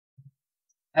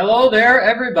Hello there,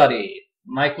 everybody.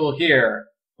 Michael here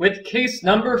with case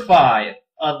number 5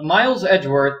 of Miles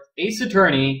Edgeworth, Ace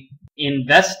Attorney,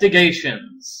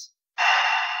 Investigations.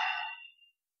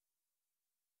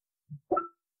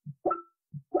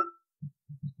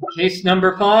 Case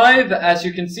number 5, as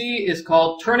you can see, is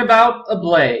called Turnabout,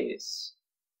 Ablaze.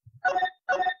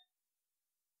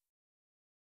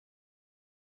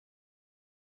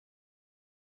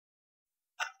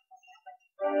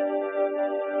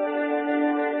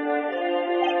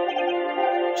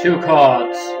 Two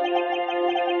cards.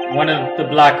 One of the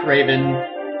Black Raven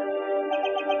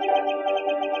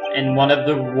and one of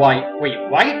the White... Wait,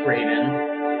 White Raven?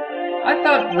 I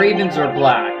thought ravens are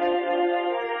black.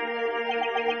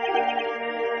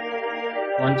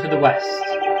 One to the west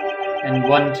and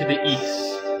one to the east.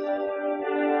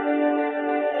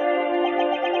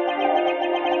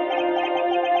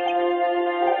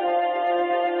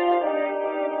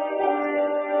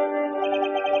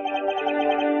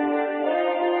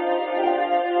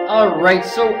 Alright,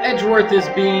 so Edgeworth is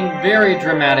being very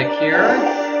dramatic here.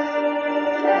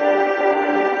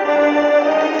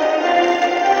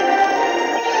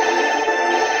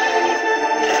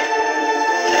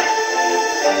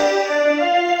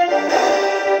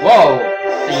 Whoa,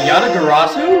 the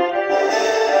Yatagarasu?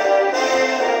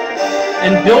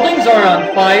 And buildings are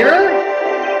on fire?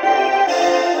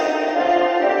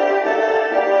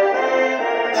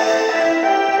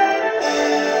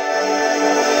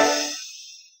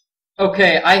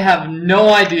 Okay, I have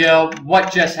no idea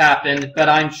what just happened, but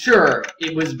I'm sure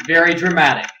it was very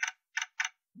dramatic.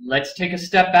 Let's take a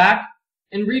step back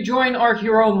and rejoin our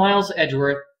hero Miles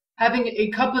Edgeworth having a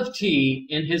cup of tea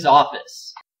in his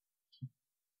office.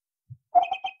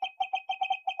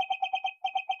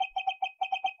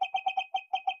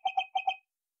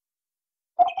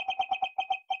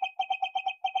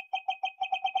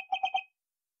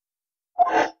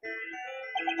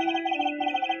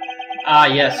 Ah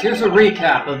yes, here's a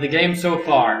recap of the game so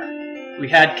far. We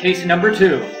had case number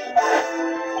 2.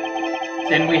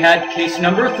 Then we had case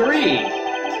number 3.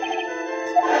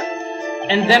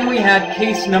 And then we had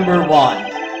case number 1.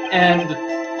 And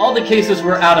all the cases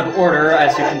were out of order,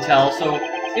 as you can tell, so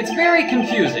it's very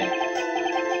confusing.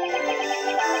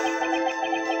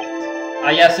 Ah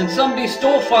yes, and somebody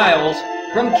stole files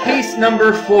from case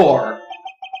number 4.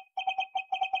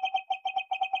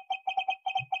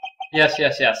 Yes.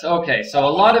 Okay, so a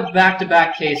lot of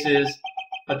back-to-back cases,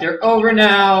 but they're over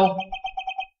now.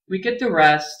 We get to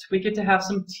rest. We get to have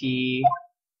some tea.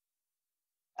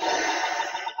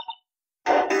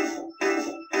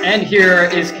 And here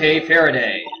is Kay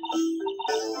Faraday.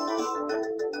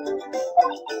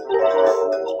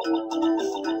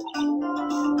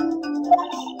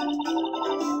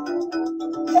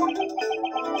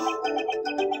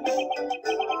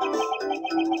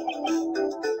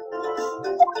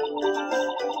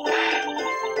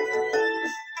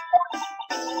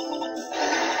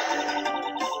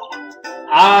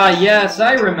 Ah, yes,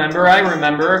 I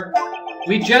remember.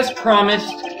 We just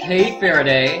promised Kay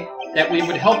Faraday that we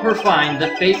would help her find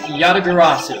the fake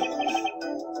Yatagarasu.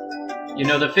 You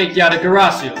know, the fake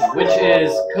Yatagarasu, which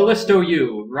is Calisto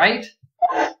Yew, right?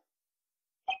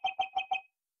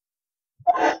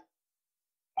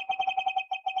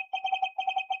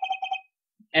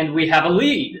 And we have a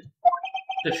lead.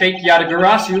 The fake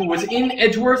Yatagarasu was in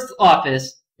Edgeworth's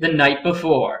office the night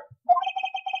before.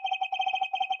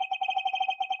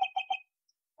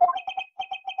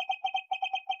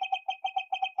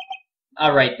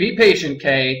 Alright, be patient,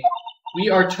 Kay. We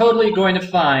are totally going to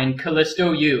find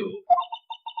Calisto Yew.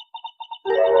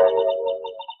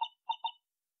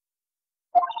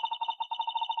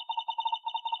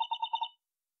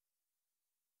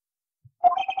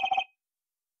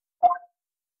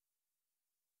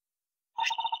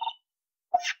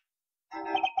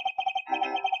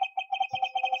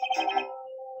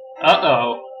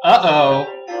 Uh-oh.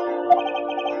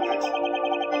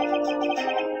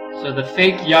 So the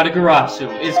fake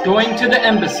Yatagarasu is going to the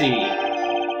embassy.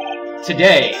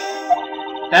 Today.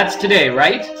 That's today,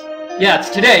 right? Yeah, it's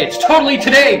today. It's totally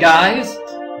today, guys!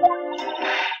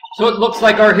 So it looks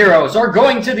like our heroes are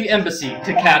going to the embassy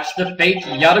to catch the fake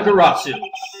Yatagarasu.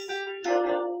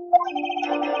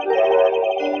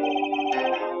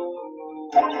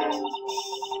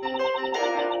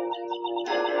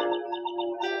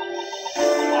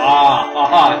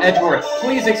 Edgeworth,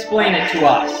 please explain it to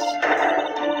us.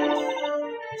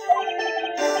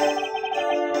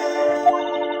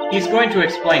 He's going to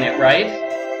explain it, right?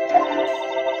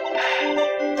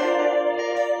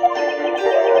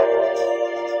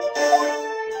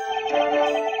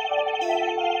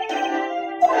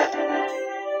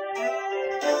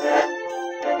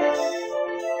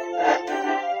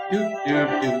 Do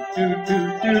do do do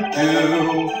do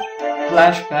do.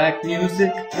 Flashback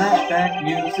music,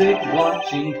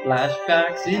 watching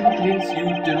flashbacks in case you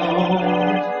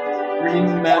don't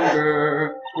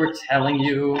remember. We're telling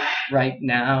you right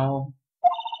now.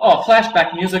 Oh,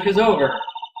 flashback music is over.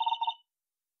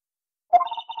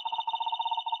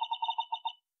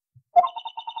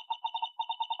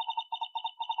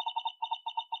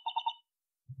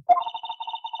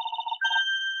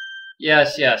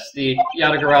 Yes, yes, the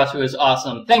Yatagarasu is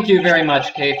awesome. Thank you very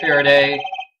much, Kay Faraday.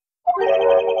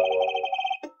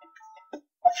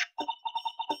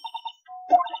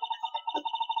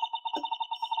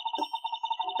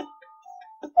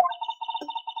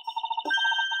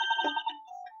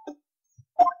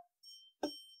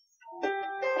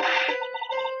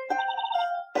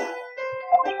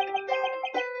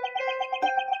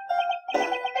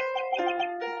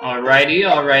 Alrighty,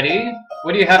 alrighty.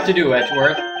 What do you have to do,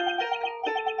 Edgeworth?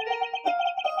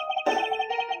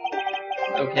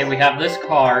 Okay, we have this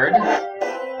card.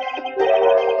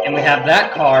 And we have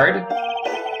that card.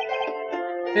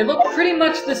 They look pretty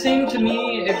much the same to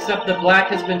me, except the black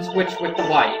has been switched with the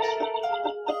white.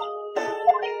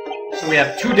 So we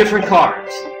have two different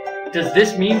cards. Does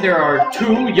this mean there are two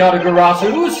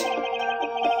Yatagarasu's?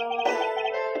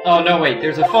 Oh, no, wait,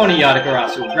 there's a phony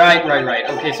Yatagarasu. Right.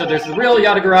 Okay, so there's the real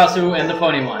Yatagarasu and the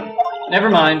phony one. Never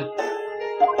mind.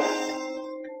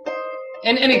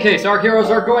 In any case, our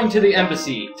heroes are going to the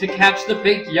embassy to catch the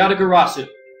fake Yatagarasu.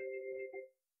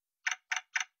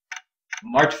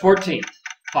 March 14th,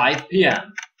 5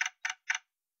 p.m.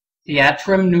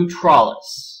 Theatrum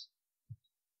Neutralis.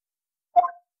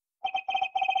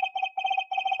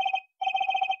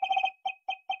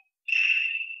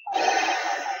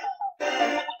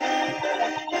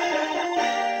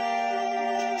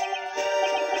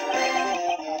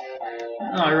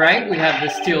 Alright, we have the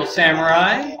Steel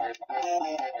Samurai.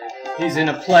 He's in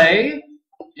a play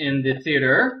in the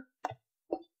theater.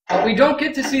 But we don't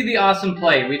get to see the awesome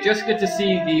play. We just get to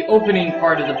see the opening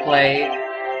part of the play,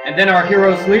 and then our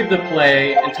heroes leave the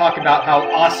play and talk about how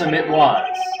awesome it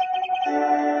was.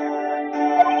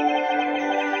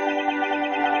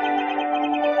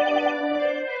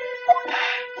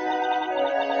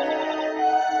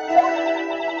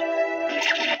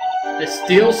 The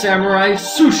Steel Samurai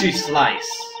Sushi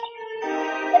Slice.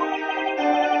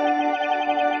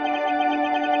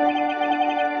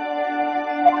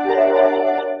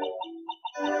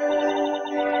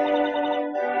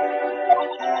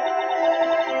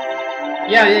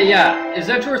 Yeah. Is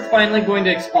Edgeworth finally going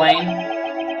to explain?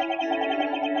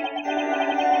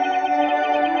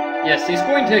 Yes, he's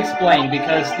going to explain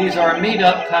because these are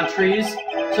made-up countries,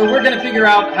 so we're going to figure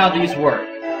out how these work.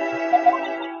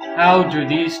 How do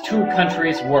these two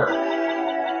countries work?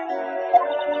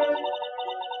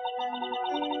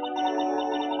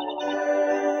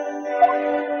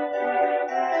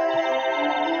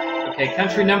 Okay,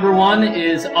 country number 1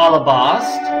 is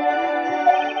Alabast.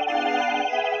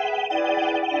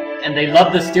 And they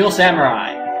love the Steel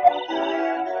Samurai.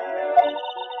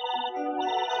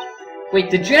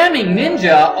 Wait, the Jamming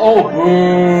Ninja? Oh,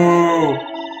 boo!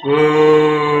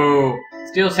 Boo!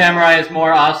 Steel Samurai is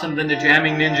more awesome than the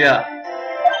Jamming Ninja.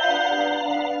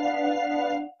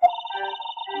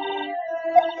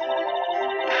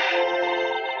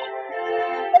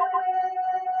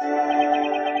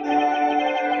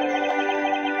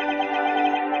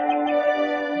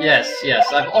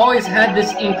 Yes, I've always had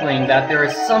this inkling that there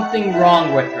is something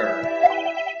wrong with her.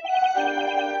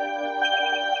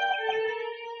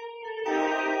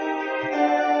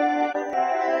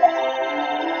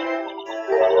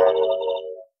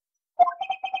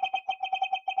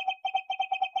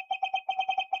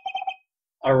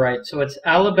 Alright, so it's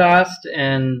Alabast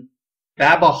and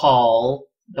Babahal.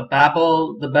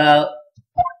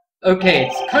 Okay,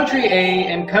 it's Country A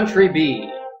and Country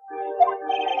B.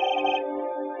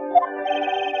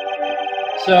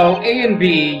 So, A and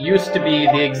B used to be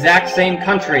the exact same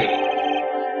country.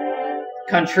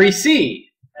 Country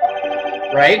C.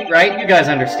 Right? You guys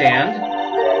understand.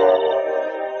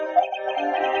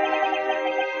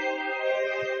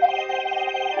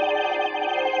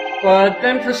 But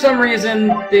then for some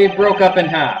reason, they broke up in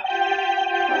half.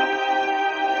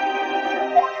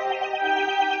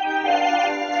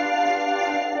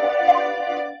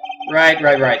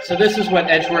 Right. So this is what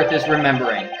Edgeworth is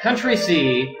remembering. Country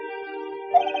C.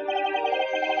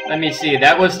 Let me see,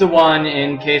 that was the one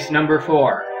in case number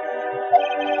 4.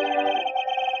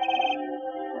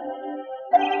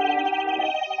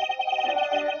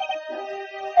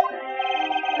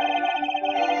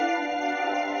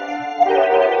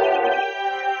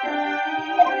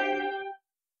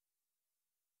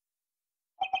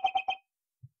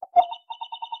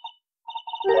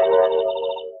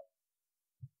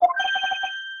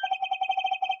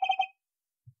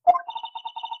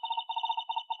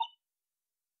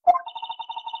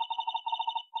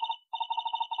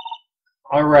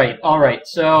 Alright,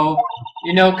 so,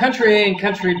 you know, Country A and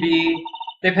Country B,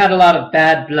 they've had a lot of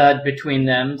bad blood between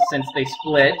them since they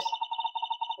split,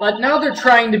 but now they're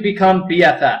trying to become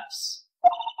BFFs.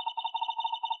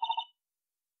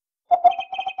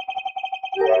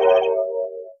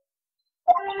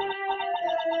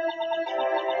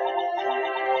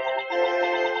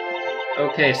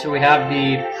 Okay, so we have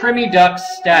the Primmy Duck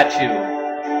statue.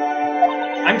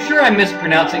 I'm sure I'm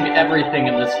mispronouncing everything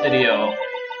in this video.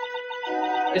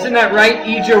 Isn't that right,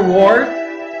 Ija Ward?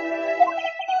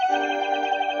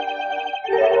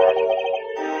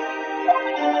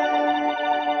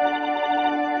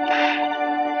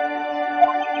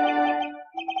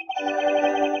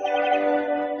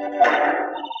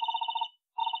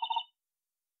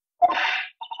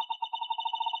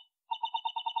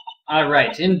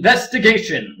 Alright,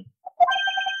 investigation!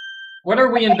 What are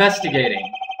we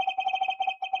investigating?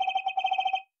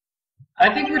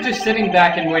 I think we're just sitting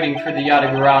back and waiting for the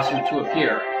Yatagarasu to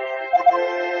appear.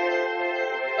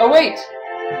 Oh wait!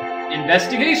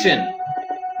 Investigation!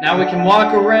 Now we can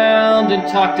walk around and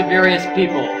talk to various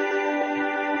people.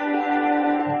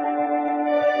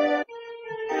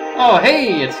 Oh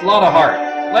hey, it's Lotta Hart.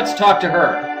 Let's talk to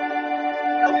her.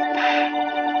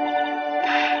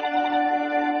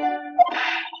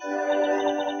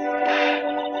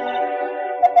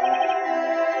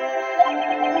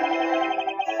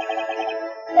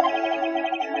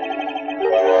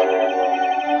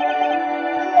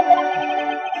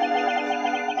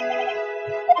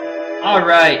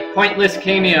 Alright, pointless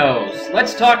cameos.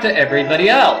 Let's talk to everybody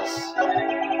else.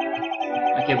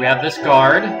 Okay, we have this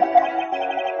guard.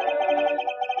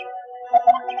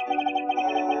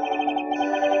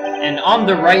 And on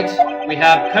the right, we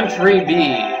have Country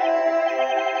B.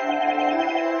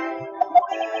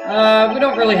 We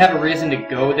don't really have a reason to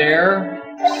go there,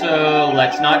 so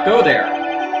let's not go there.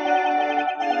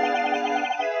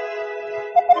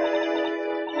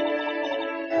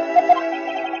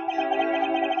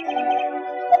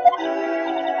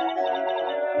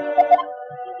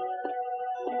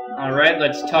 Alright,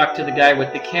 let's talk to the guy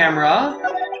with the camera.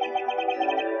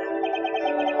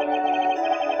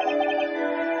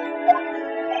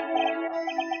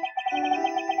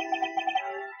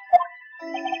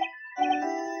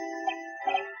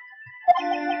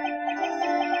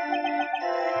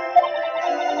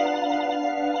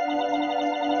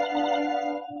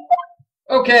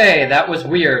 Okay, that was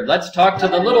weird. Let's talk to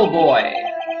the little boy.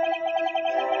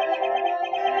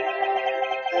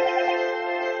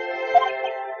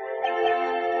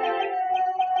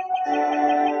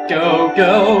 Go,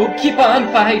 go, keep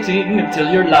on fighting until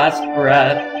your last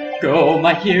breath. Go,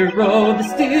 my hero, the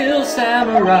steel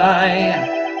samurai.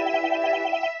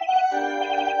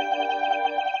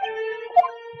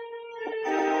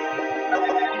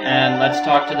 And let's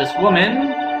talk to this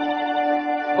woman.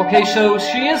 Okay, so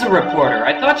she is a reporter.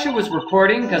 I thought she was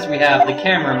reporting because we have the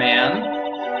cameraman.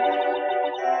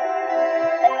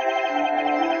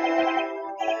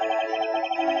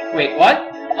 Wait, what?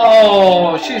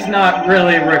 Oh, she's not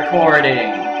really recording.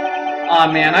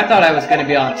 Aw, man, I thought I was gonna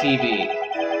be on TV.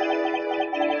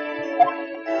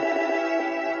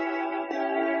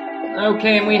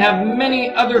 Okay, and we have many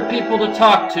other people to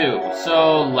talk to,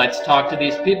 so let's talk to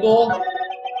these people,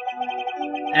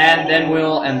 and then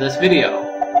we'll end this video.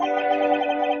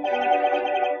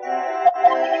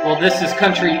 Well, this is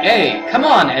Country A. Come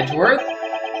on, Edgeworth!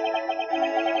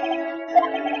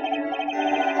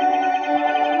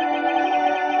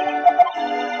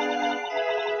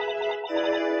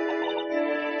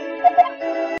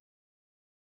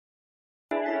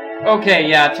 Okay,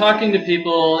 yeah, talking to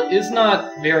people is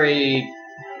not very...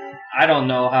 I don't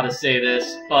know how to say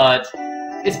this, but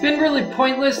it's been really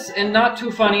pointless and not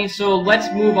too funny, so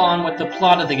let's move on with the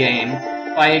plot of the game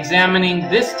by examining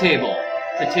this table.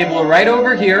 The table right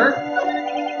over here.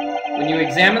 When you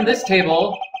examine this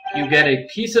table, you get a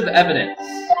piece of evidence.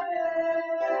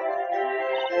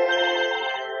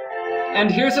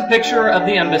 And here's a picture of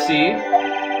the embassy.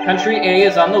 Country A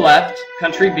is on the left,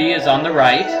 Country B is on the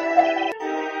right.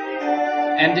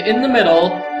 And in the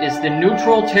middle is the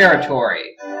neutral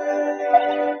territory.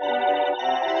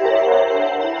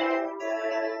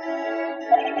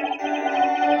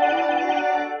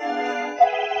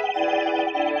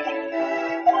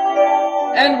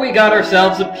 And we got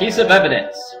ourselves a piece of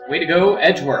evidence. Way to go,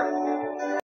 Edgeworth.